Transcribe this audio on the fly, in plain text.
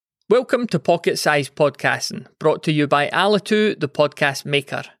Welcome to Pocket Size Podcasting, brought to you by Alitu, the podcast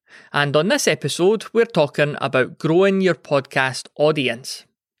maker. And on this episode, we're talking about growing your podcast audience.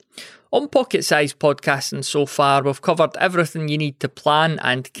 On Pocket Size Podcasting so far, we've covered everything you need to plan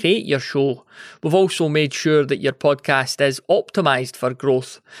and create your show. We've also made sure that your podcast is optimised for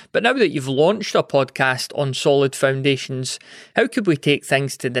growth. But now that you've launched a podcast on solid foundations, how could we take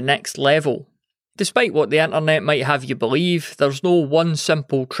things to the next level? Despite what the internet might have you believe, there's no one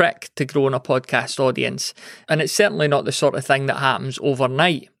simple trick to growing a podcast audience, and it's certainly not the sort of thing that happens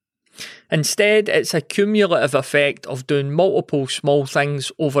overnight. Instead, it's a cumulative effect of doing multiple small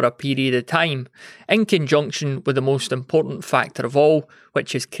things over a period of time, in conjunction with the most important factor of all,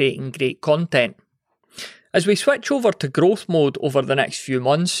 which is creating great content. As we switch over to growth mode over the next few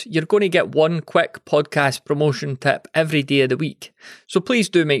months, you're going to get one quick podcast promotion tip every day of the week. So please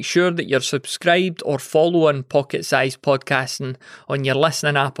do make sure that you're subscribed or following Pocket Size Podcasting on your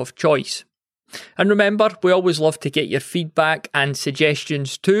listening app of choice. And remember, we always love to get your feedback and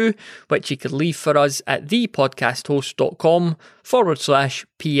suggestions too, which you can leave for us at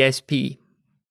thepodcasthost.com/PSP.